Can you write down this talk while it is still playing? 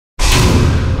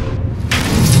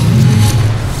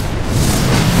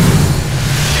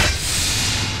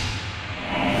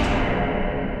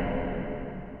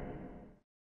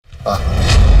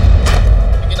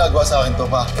ginagawa sa akin to,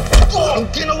 pa? Ang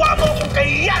ginawa mo akong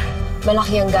kahiyan!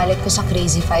 Malaki ang galit ko sa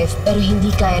Crazy Five, pero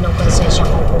hindi kaya ng konsensya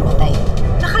kong pumatay.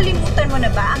 Nakalimutan mo na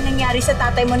ba ang nangyari sa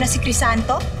tatay mo na si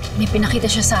Crisanto? May pinakita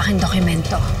siya sa akin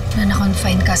dokumento na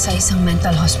na-confine ka sa isang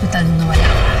mental hospital nung nawala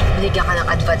ka. Binigyan ka ng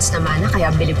advance na mana,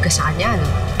 kaya bilib ka sa kanya, no?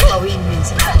 Pawin-win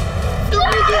sila.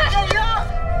 Tumigil kayo!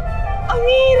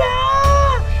 Amira!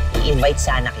 I-invite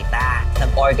sana kita.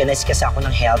 Nag-organize kasi ako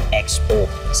ng Health Expo.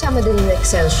 Kasama din ng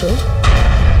Nexcelsium.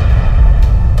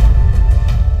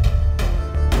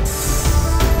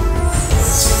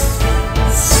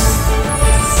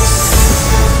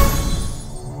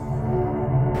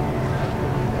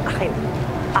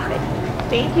 Akin.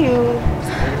 Thank you.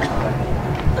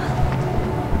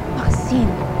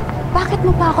 Maxine, bakit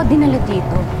mo pa ako dinala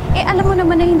dito? Eh, alam mo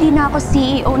naman na hindi na ako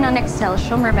CEO ng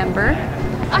Nexcelsium, remember?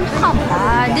 Ano ka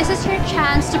ba? This is your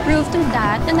chance to prove to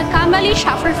Dad na nagkamali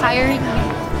siya for firing you.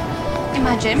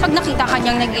 Imagine, pag nakita ka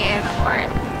niyang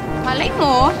nag-e-effort, malay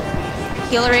mo,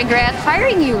 he'll regret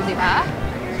firing you, di ba?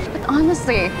 But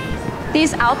honestly,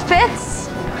 these outfits...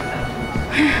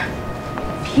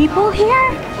 People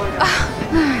here?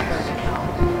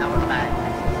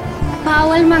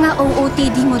 Bawal mga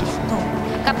OOTD mo dito.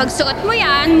 Kapag suot mo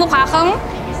yan, mukha kang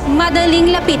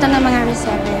madaling lapitan ng mga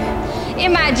reserve.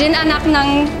 Imagine, anak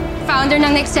ng founder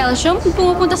ng Nexcelsium,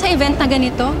 pumupunta sa event na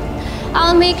ganito.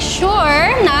 I'll make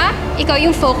sure na ikaw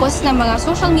yung focus ng mga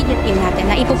social media team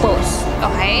natin na ipopost.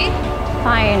 Okay?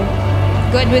 Fine.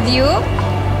 Good with you?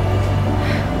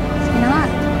 Sige na nga.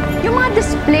 Yung mga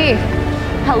display.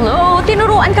 Hello?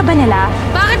 Tinuruan ka ba nila?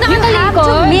 Bakit You have nakatalikod?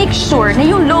 to make sure na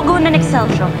yung logo ng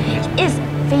Nexcelsium is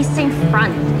facing front.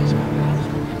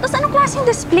 Tapos anong klaseng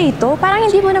display to? Parang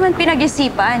hindi mo naman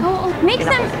pinag-isipan. Oo. Makes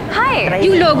them... Hi!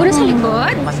 Yung logo na sa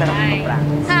likod? Masarap ito, pra.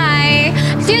 Hi!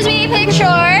 Excuse me,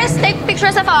 pictures! Take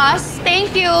pictures of us.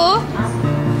 Thank you!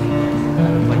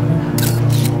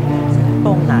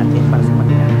 Tong natin para sa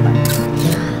mag-inatan.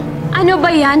 Ano ba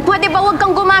yan? Pwede ba huwag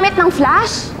kang gumamit ng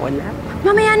flash? Wala.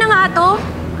 Mamaya na nga to.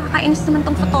 Kakainis naman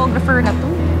tong photographer na to.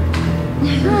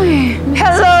 Ay.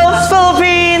 Hello,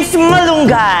 Philippines!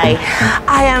 Malunggay!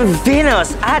 I am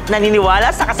Venus at naniniwala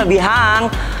sa kasabihang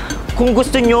kung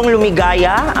gusto nyong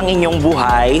lumigaya ang inyong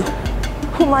buhay,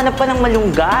 humanap pa ng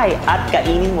malunggay at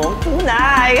kainin mo ang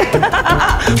tunay!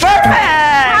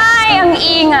 Perfect! Ay, ang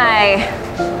ingay!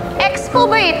 Expo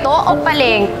ba ito o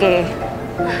palengke?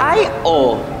 Ay,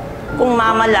 kung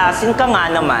mamalasin ka nga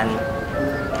naman,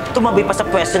 tumabi pa sa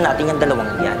pwesto natin yung dalawang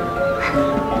yan.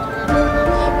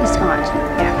 Miss Conch,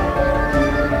 yeah.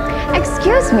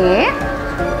 Excuse me?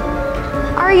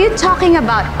 Are you talking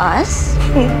about us?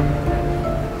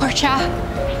 Portia,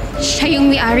 siya yung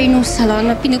may-ari ng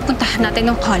salon na pinupuntahan natin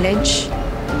ng college.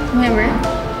 Remember?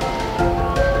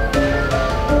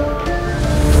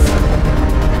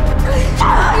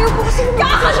 Ayaw po kasi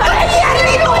kakasal! Ano nangyari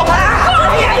dito? Ano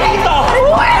nangyari dito?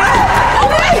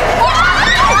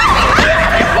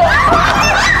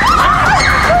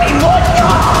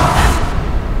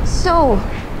 So,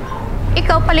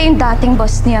 ikaw pala yung dating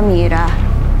boss ni Amira.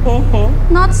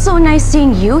 Not so nice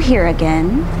seeing you here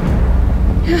again.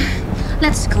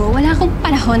 Let's go. Wala akong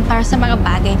panahon para sa mga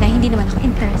bagay na hindi naman ako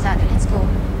interesado. Let's go.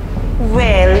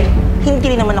 Well, hindi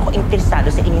rin naman ako interesado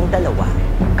sa inyong dalawa.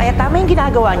 Kaya tama yung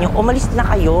ginagawa nyo, umalis na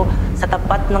kayo sa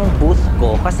tapat ng booth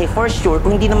ko. Kasi for sure,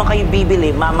 kung hindi naman kayo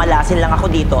bibili, mamalasin lang ako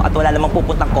dito at wala namang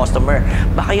pupuntang customer.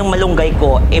 Baka yung malunggay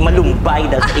ko, malumbay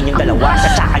dahil sa inyong dalawa sa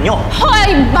saka nyo.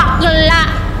 Hoy, bakla!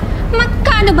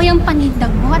 Magkano ba yung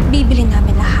panindang mo at bibili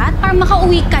namin lahat para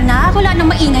makauwi ka na? Wala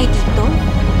nang maingay dito.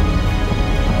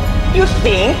 You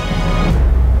think?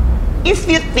 If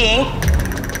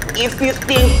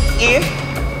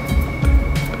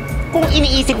kung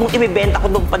iniisip mong ibibenta ko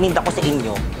ng paninda ko sa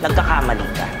inyo, nagkakamali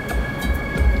ka.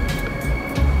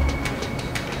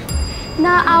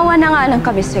 Naawa na nga lang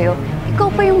kami sa'yo. Ikaw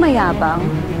pa yung mayabang.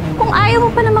 Kung ayaw mo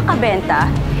pa na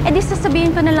makabenta, edi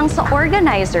sasabihin ko na lang sa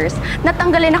organizers na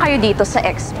tanggalin na kayo dito sa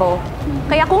expo.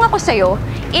 Kaya kung ako sa'yo,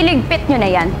 iligpit nyo na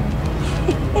yan.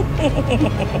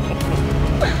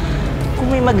 Kung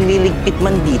may magliligpit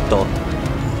man dito,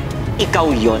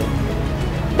 ikaw yon.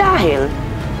 Dahil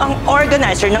ang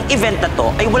organizer ng event na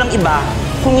to ay walang iba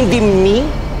kung hindi me,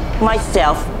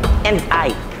 myself, and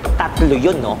I. Tatlo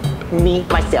yun, no? Me,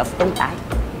 myself, and I.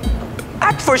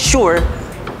 At for sure,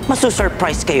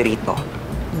 masusurprise kayo rito.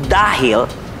 Dahil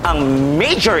ang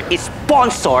major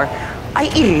sponsor ay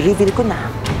i-reveal ko na.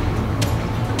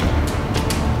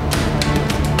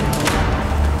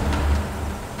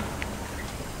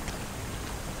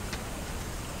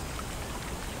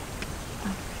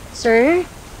 Sir,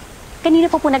 kanina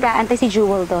po nag-aantay si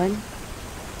Jewel doon.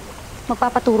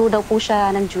 Magpapaturo daw po siya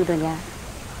ng judo niya.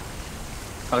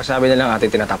 Pakisabi na lang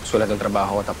ate, tinatapos ko lang itong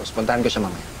trabaho ko tapos puntahan ko siya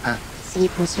mamaya. Ha? Sige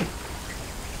po, sir.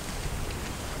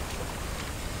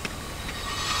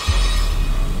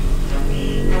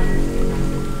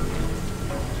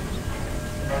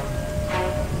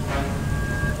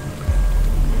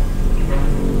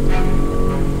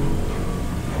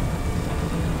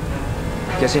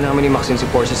 Kasi namin ni Maxine si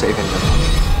Portia sa event na to.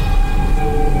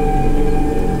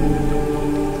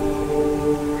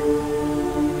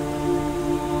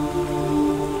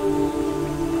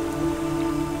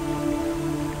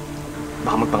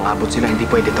 Baka magpang-abot sila, hindi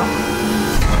pwede to.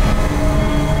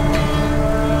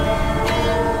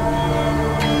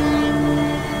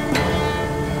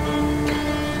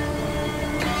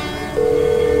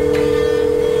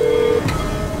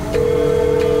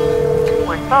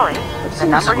 We're sorry, the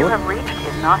number you have reached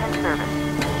is not in service.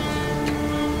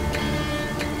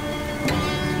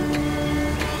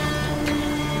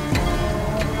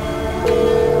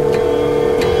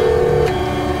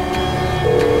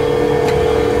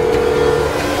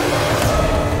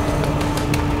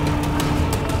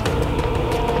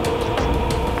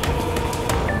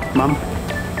 Ma'am,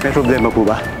 may problema po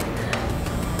ba?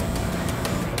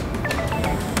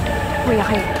 Kuya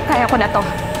Kay, kaya ko na to.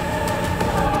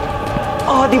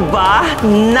 Oh, di ba?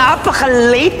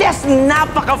 Napaka-latest,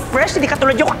 napaka-fresh. Hindi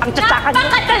katulad yung ang tsatsakan.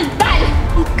 Napakadaldal!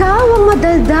 Ikaw ang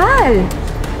madaldal.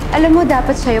 Alam mo,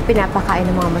 dapat sa'yo pinapakain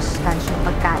ng mga masustansyong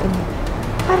pagkain.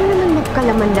 Para naman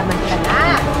magkalaman-laman ka na.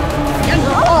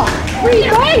 Go!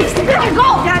 Weekdays! Let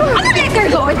go! Ano let her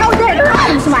go? Ikaw din!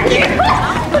 Ano sumali?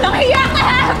 Walang hiya ka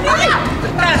ha!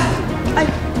 Atras! Ay!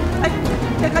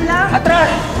 Teka lang!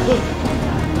 Atras!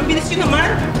 Ang bilis yun naman!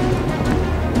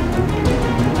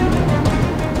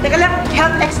 Teka lang,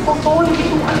 Health Expo to, hindi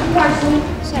ko parcel.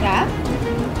 Sarap?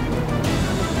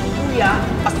 Kuya,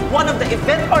 as one of the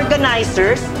event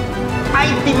organizers,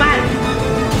 I demand!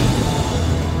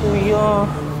 Kuya,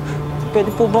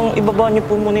 pwede po bang ibaba niyo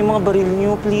po muna yung mga baril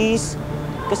niyo, please?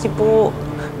 Kasi po,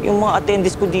 yung mga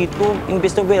attendees ko dito,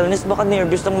 imbes na wellness, baka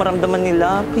nervous lang maramdaman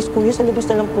nila. Please, kuya, sa labas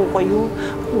na lang po kayo.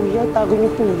 Kuya, tago niyo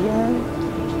po yan.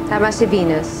 Tama si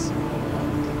Venus.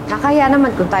 Nakaya naman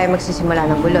kung tayo magsisimula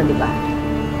ng gulo, di ba?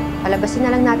 Palabasin na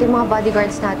lang natin mga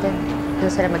bodyguards natin. Doon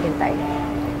sila maghintay.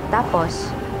 Tapos,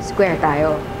 square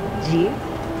tayo. G?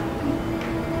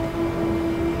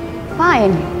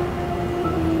 Fine.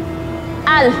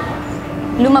 Al,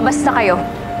 lumabas na kayo.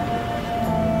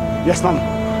 Yes, ma'am.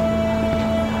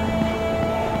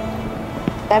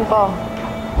 Tempo.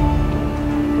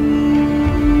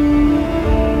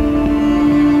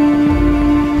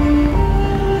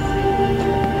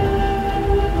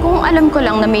 Kung alam ko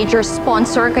lang na major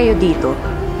sponsor kayo dito,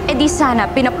 edi sana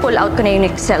pina-pull out ko na yung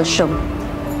Nexcelsium.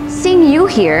 Seeing you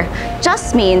here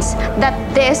just means that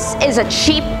this is a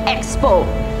cheap expo.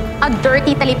 A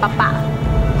dirty talipapa.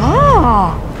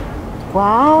 Ah!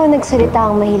 Wow,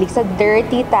 nagsalita ang mahilig sa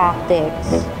dirty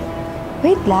tactics.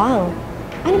 Wait lang.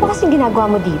 Ano ba kasing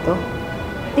ginagawa mo dito?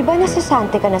 Di ba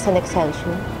nasasante ka na sa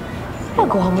Nexcelsium?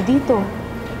 Ginagawa mo dito?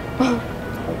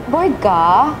 Bored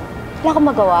ka? Wala kang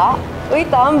magawa? Uy,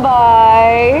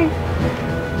 tambay!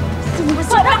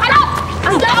 Sobra ka lang!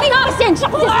 Ang dami nga! Pasensya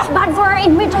ko! This is bad for our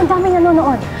image. Ang dami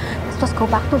nanonood. Let's just go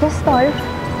back to the stall.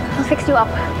 I'll fix you up.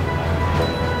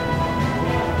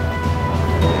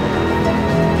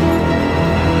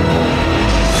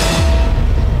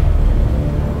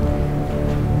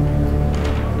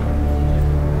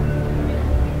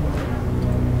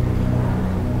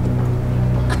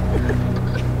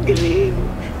 Galing.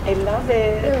 I love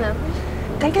it.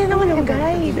 Kaya naman yung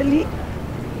guy. Dali.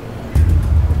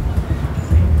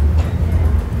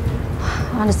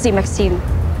 Honestly, Maxine,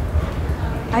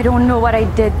 I don't know what I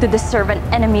did to deserve an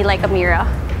enemy like Amira.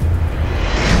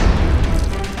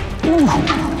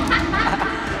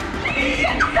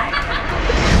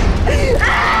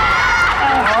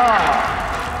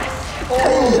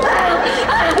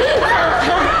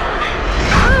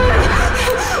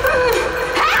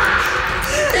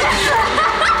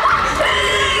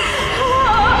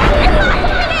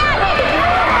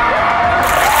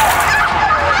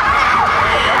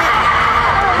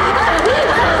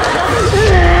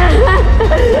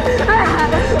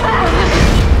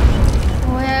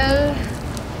 Well,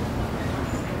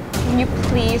 Can you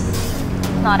please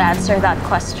not answer that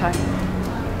question?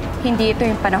 Hindi ito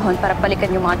yung panahon para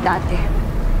balikan yung mga dati.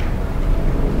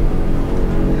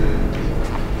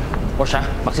 Portia,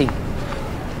 Maxine.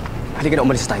 Halika na,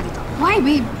 umalis tayo dito. why,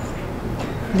 babe?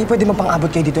 Hindi pwede mapang-abot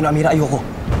kayo dito na Amira, ayoko.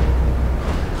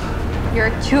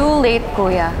 You're too late,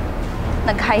 kuya.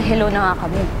 Nag-hi hello na nga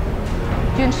kami.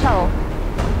 Yun siya, oh.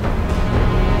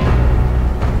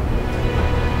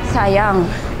 Sayang,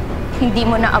 hindi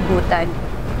mo naabutan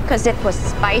because it was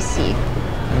spicy.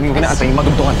 Huwag ka na, Atay.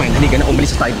 Madugtungan pa yun. Halika na,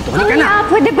 umalis tayo dito. Halika na! Kuya,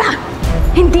 pwede ba?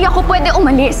 Hindi ako pwede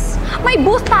umalis. May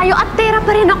booth tayo at tera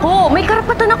pa rin ako. May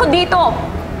karapatan ako dito.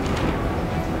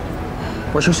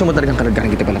 Portia, gusto mo talagang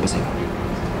karagahan kita palabas sa'yo.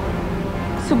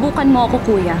 Subukan mo ako,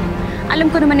 kuya.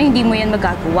 Alam ko naman na hindi mo yan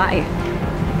magagawa eh.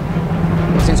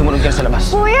 Maxine, sumunod ka sa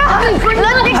labas. Kuya! Let me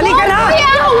go! Halika na!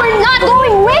 Kuya! No, we're not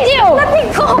going with you! Let me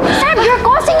go! Seb, you're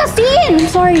causing a scene!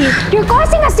 Sorry. You're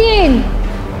causing a scene!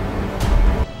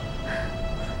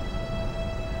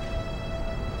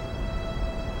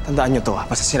 Tandaan nyo to, ha?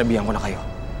 Basta sinabihan ko na kayo.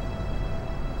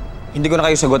 Hindi ko na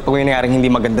kayo sagot pag may nangyaring hindi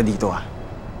maganda dito, ha?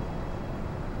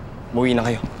 Umuwi na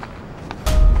kayo.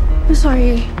 I'm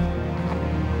sorry.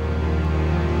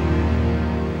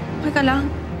 Okay ka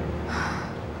lang?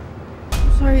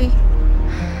 I'm sorry.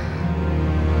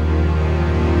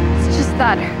 It's just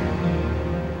that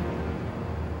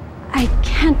I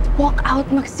can't walk out,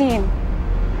 Maxine.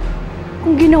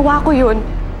 Kung ginawa ko yun,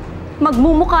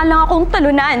 magmumukha lang akong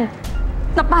talunan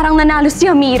na parang nanalo si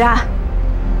Amira.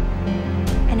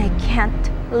 And I can't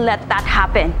let that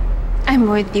happen. I'm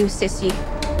with you, sissy.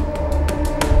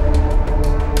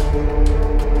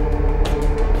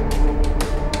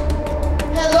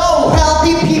 Hello,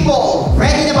 healthy people!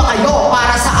 Ready na ba kayo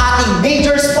para sa ating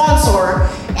major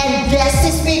sponsor and guest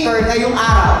speaker ngayong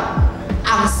araw?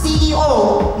 Ang CEO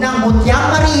ng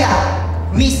Mutyang Maria,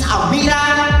 Miss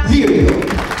Amira.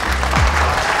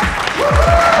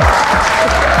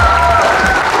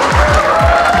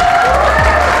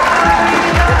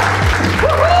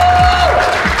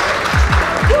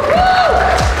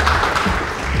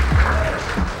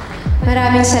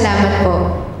 Maraming salamat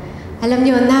po. Alam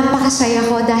niyo, napakasaya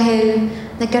ko dahil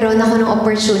nagkaroon ako ng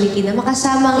opportunity na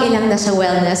makasama ang ilang nasa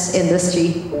wellness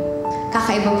industry.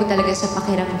 Kakaiba po talaga sa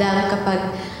pakiramdam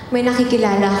kapag may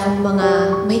nakikilala akong mga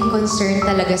may concern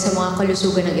talaga sa mga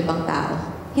kalusugan ng ibang tao.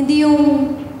 Hindi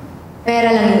yung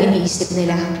pera lang yung iniisip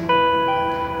nila.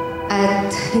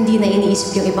 At hindi na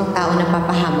iniisip yung ibang tao na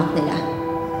papahamak nila.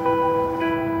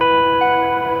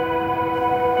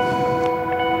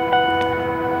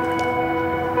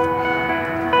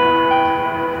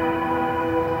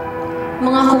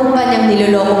 Mga kumpanyang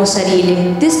nilolokong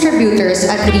sarili, distributors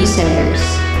at resellers.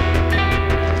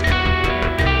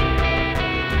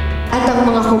 At ang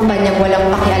mga kumpanyang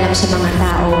walang pakialam sa mga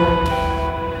tao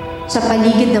sa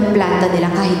paligid ng planta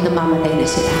nila kahit namamatay na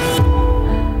sila.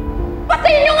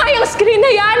 Patayin niyo nga yung screen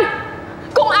na yan!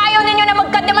 Kung ayaw ninyo na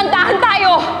magkademandahan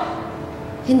tayo!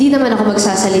 Hindi naman ako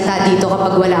magsasalita dito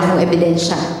kapag wala akong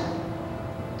ebidensya.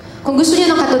 Kung gusto niyo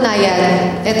ng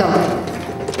katunayan, eto.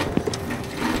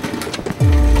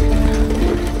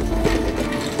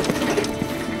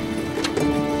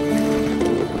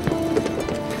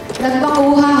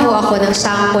 Nagpakuha ho ako ng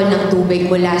sample ng tubig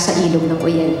mula sa ilog ng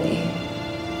kuryente.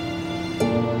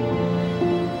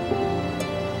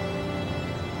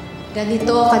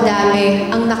 Ganito kadami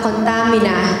ang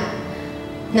nakontamina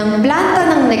ng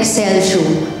planta ng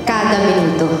Nexcelsium kada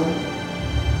minuto.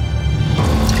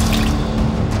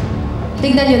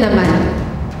 Tignan nyo naman.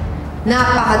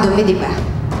 Napakadumi, di ba?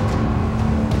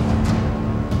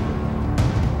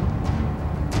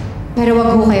 Pero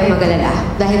wag ho kayong mag-alala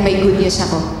dahil may good news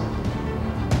ako.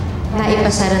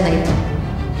 Naipasara na ito.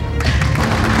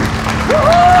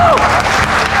 Woohoo!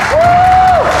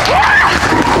 Woo! Yeah!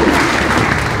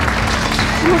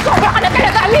 Sobra ka na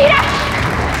talaga, Amira!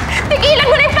 Tigilan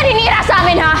mo na yung paninira sa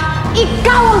amin, ha?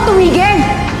 Ikaw ang tumigil!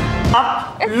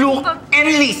 Up, look, and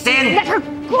listen! Let her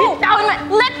go!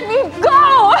 Let me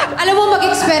go! Alam mo,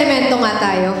 mag-eksperimento nga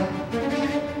tayo.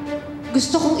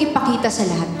 Gusto kong ipakita sa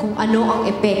lahat kung ano ang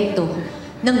epekto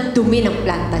ng dumi ng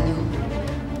planta niyo.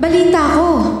 Balita ko,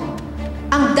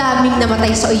 ang daming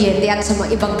namatay sa Oyente at sa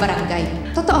mga ibang barangay.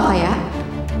 Totoo kaya?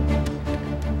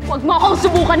 Huwag mo akong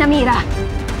subukan, Amira.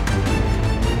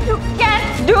 You can't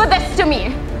do this to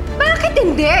me. Bakit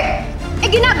hindi? Eh,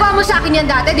 ginagawa mo sa akin yan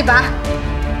dati, di ba?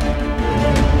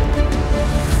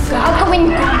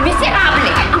 Gagawin ko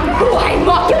miserable ang buhay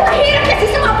mo! Yung mahirap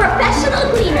kasi sa mga professional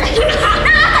cleaner.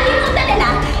 Nakakalimutan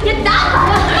nila yung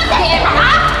dapat matahimik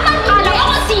ka! Akala ko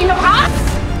kung sino ka?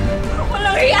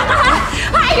 Walang hiya ka, ha?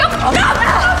 Hayop ka!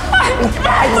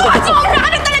 Sobra ka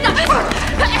na talaga!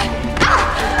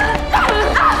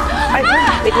 Ay,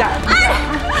 wait lang.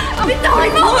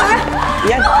 Bitawan mo, ha?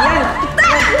 Yan!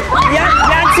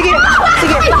 Sige!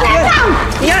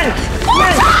 Yan!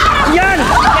 Yan!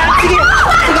 Sige!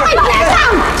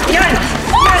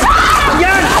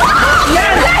 Yan!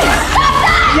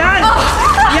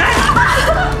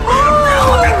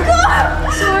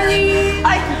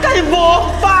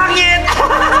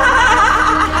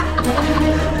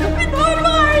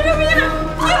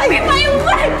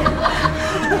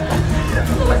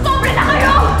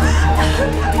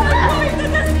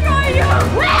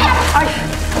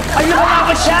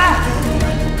 Portia!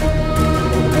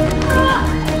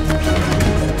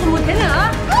 Tumod ka na, ha?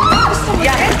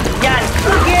 Yan! Yan!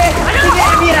 Sige! Sige,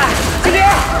 Amira! Sige!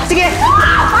 Sige!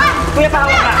 Kuya, pahawa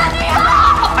ka!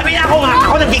 Amira, ako nga!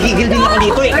 Ako nagigigil din ako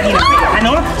dito eh! Kanina pa eh!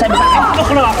 Ano? Sabi sa akin,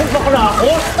 bakla ako! Bakla ako!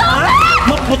 Ha?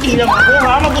 Mabuti lang ako,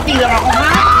 ha? Mabuti lang ako, ha?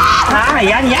 Ha?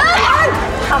 Ayan, yan!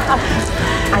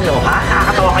 Ano, ha?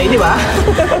 Nakakatawa kayo, di ba?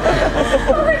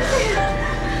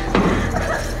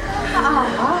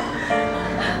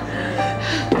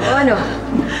 O ano?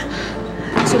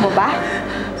 Gusto mo ba?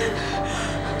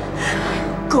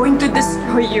 Going to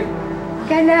destroy you.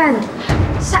 Kailan?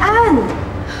 Saan?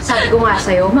 Sabi ko nga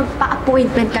sa'yo,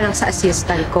 magpa-appointment ka lang sa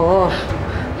assistant ko.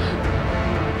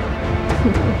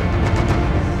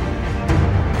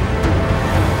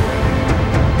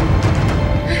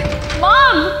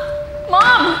 Mom!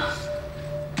 Mom!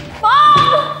 Mom!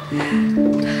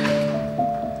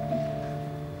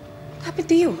 What happened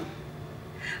to you?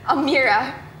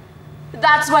 Amira,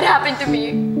 that's what happened to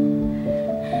me.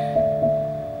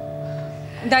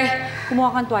 Day,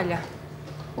 kumuha kang tuwalya.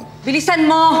 Bilisan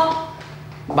mo!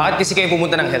 Bakit kasi kayo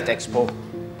pumunta ng Health Expo?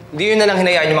 Hindi yun na lang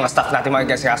hinayaan yung mga staff natin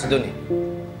magkasikaso dun eh.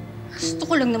 Gusto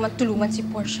ko lang naman tulungan si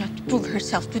Portia to prove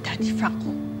herself to Daddy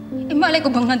Franco. Eh, malay ko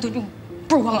bang nandun yung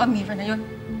bruwang Amira na yun?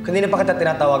 Kanina pa kita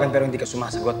tinatawagan pero hindi ka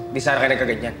sumasagot. Di sana kayo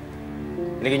nagkaganyan.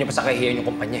 Nilagyan niyo pa sa kahihiyan yung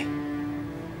kumpanya eh.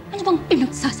 Ano bang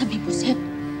pinagsasabi mo, Seb?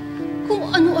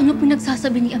 Kung ano-ano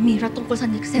pinagsasabi ni Amira tungkol sa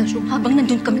Nexcelsium habang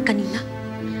nandun kami kanina.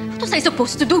 What was I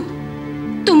supposed to do?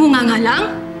 Tumunga nga lang?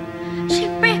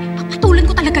 Siyempre, papatulan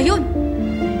ko talaga yun.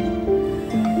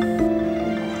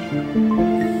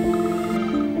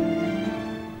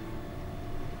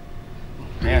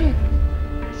 Ayan.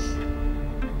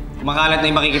 Kumakalat na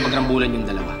yung makikipagrambulan yung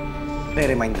dalawa.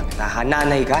 Re-remind lang kita, ha?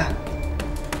 Nanay ka.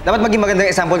 Dapat maging magandang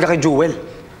example ka kay Jewel.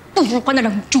 Puro ka na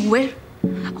lang, Jewel.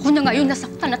 Ako na ngayon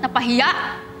nasaktan at napahiya.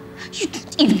 You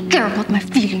don't even care about my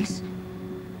feelings.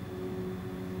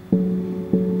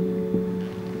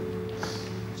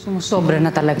 Sumusobra na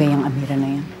talaga yung Amira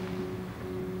na yan.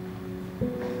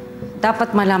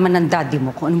 Dapat malaman ng daddy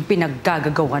mo kung anong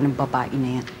pinaggagawa ng babae na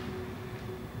yan.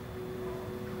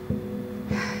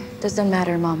 Doesn't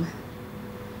matter, Mom.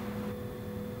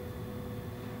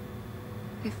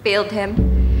 I failed him,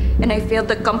 and I failed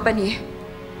the company.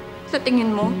 Sa tingin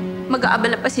mo,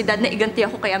 mag-aabala pa si Dad na iganti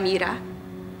ako kay Amira?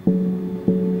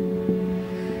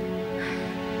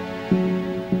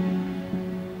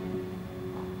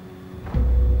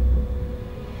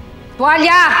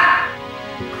 Tuwalya!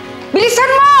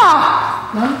 Bilisan mo!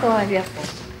 Ma'am, tuwalya po.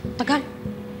 Tagal.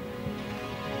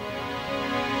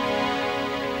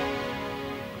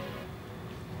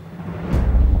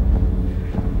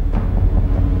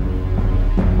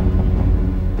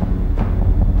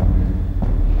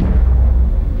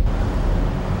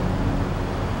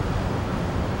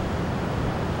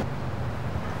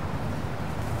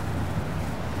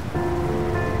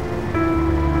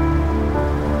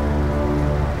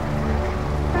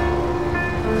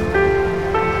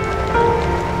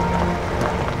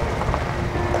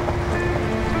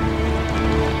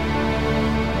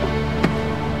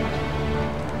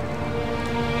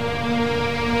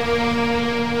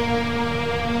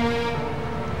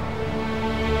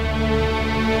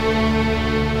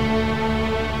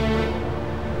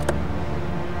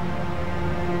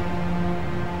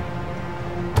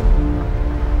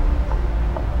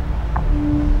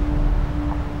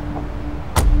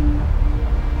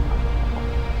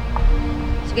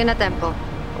 Sige na, Tempo.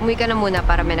 Umuwi ka na muna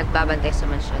para may nagbabantay sa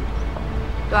mansyon.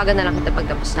 Tuwagan na lang kita pag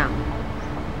tapos na ako.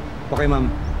 Okay,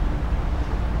 ma'am.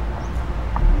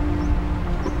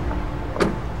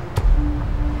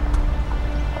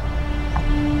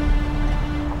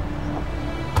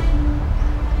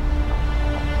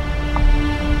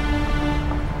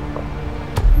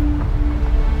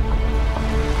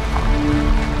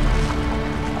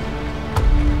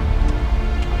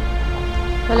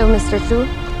 Hello, Mr. Chu.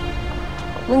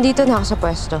 Nandito na ako sa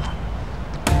pwesto.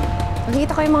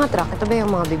 Nakikita ko yung mga truck. Ito ba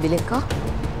yung mga bibilin ko?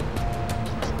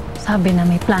 Sabi na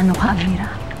may plano ka, Amira.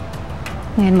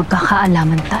 Ngayon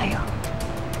magkakaalaman tayo.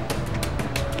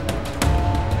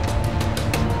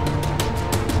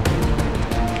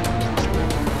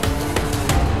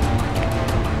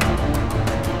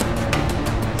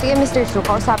 Sige, Mr. Chu.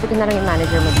 Kausapin ko na lang yung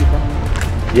manager mo dito.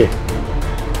 Yeah.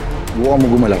 Buka mo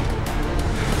gumalaw.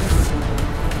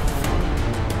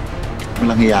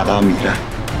 Walang hiya ka, Amira.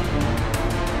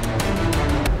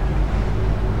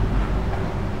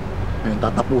 Ngayon,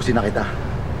 tatapusin na kita.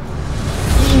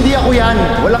 Hindi ako yan.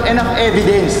 Walang enough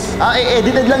evidence.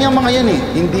 Edited lang yung mga yan eh.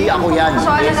 Hindi ako yan.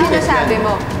 So, ano sinasabi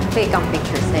mo? Fake ang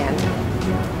pictures na yan.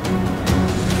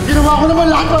 Ginawa ko naman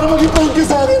lahat para maging proud ka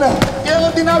sa akin ah. Kaya nga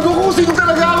tinago ko kung sino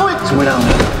talaga ako eh. Simula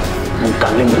ngayon,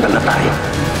 magkalimutan na tayo.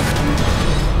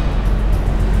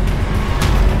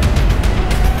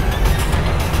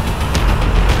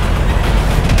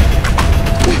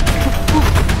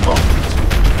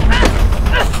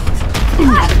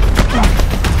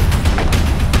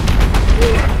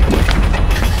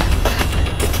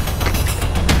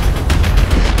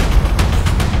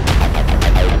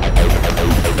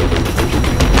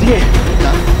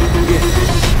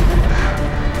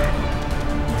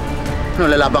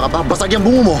 Ano, lalaban ka pa? Basag yung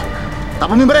bungo mo.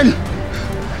 Tapon mo yung baril.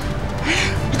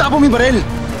 Itapon mo yung baril.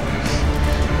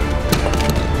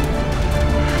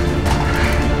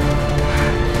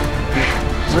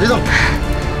 So dito.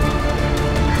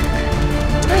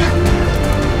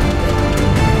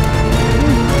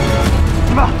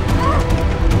 Diba?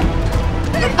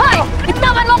 Hoy!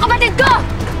 Itawan mo ang kapatid ko!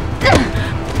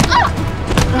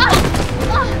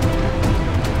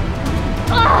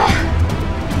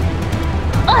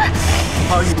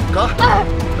 Hayop ka?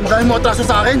 Ang dami mo atraso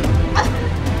sa akin?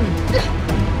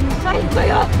 Saan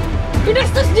kaya?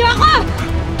 Pinastos niya ako!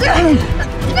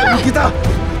 Tignan kita!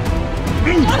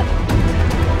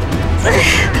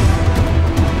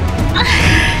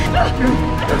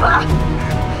 Ano ba?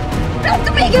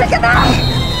 Tumigil ka na!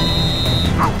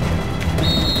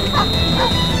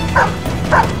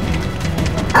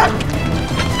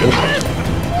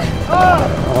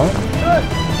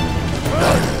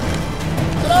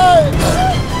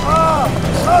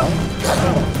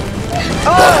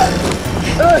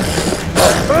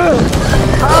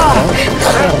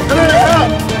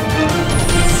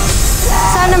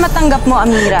 Sana matanggap mo,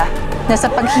 Amira, na sa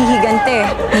paghihigante,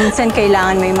 minsan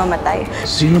kailangan may mamatay.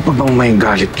 Sino pa bang may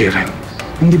galit kay Ren?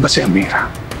 Hindi ba si Amira?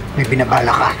 May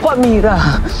binabala ka?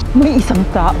 Amira, may isang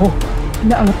tao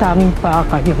na ang tanging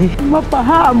pakay ay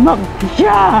mapahamak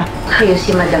siya. Kayo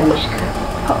si Madam Mishka.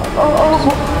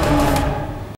 Oo.